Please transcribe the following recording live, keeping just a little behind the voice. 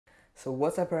So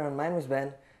what's up everyone, my name is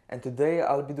Ben, and today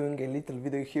I'll be doing a little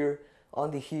video here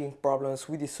on the heating problems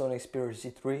with the Sony Xperia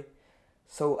Z3.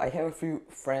 So I have a few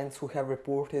friends who have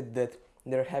reported that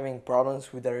they're having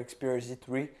problems with their Xperia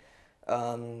Z3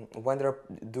 when they're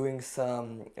doing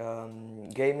some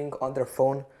gaming on their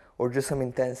phone or just some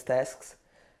intense tasks,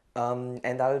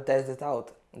 and I'll test it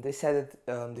out. They said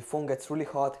that the phone gets really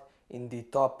hot in the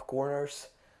top corners,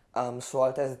 so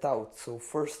I'll test it out. So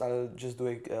first I'll just do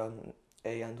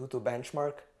a Antutu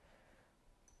benchmark,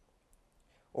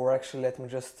 or actually let me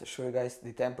just show you guys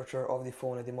the temperature of the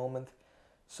phone at the moment.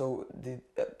 So the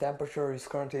temperature is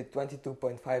currently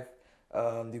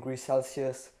 22.5 degrees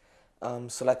Celsius.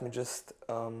 So let me just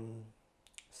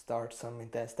start some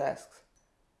intense tasks.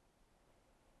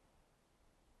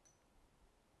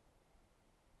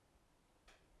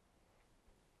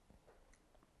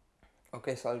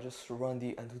 Okay, so I'll just run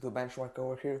the Antutu benchmark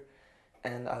over here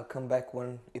and I'll come back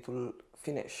when it will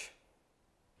finish.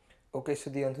 Okay, so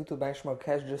the Antutu benchmark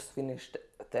has just finished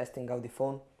testing out the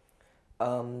phone.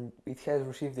 It has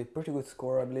received a pretty good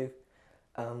score, I believe,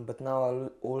 but now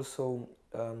I'll also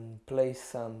place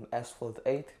some Asphalt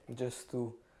 8 just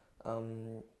to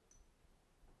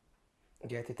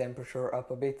get the temperature up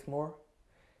a bit more,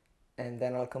 and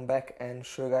then I'll come back and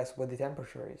show you guys what the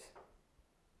temperature is.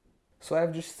 So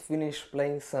I've just finished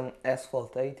playing some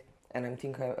Asphalt 8 and I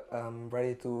think I'm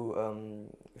ready to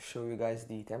show you guys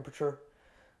the temperature.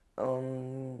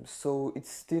 So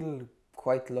it's still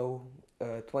quite low,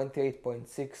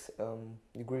 28.6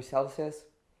 degrees Celsius,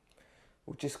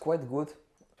 which is quite good.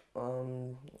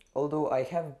 Although I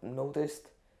have noticed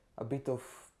a bit of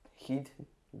heat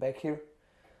back here.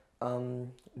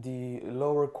 The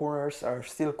lower corners are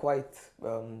still quite,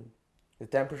 the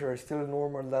temperature is still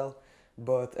normal level,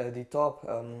 but at the top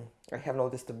I have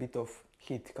noticed a bit of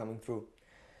heat coming through.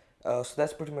 So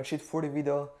that's pretty much it for the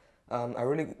video. I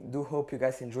really do hope you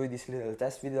guys enjoyed this little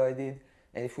test video I did,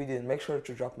 and if you did, make sure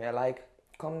to drop me a like,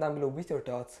 comment down below with your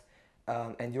thoughts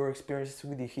and your experiences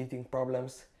with the heating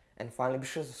problems, and finally be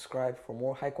sure to subscribe for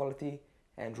more high quality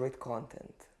Android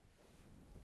content.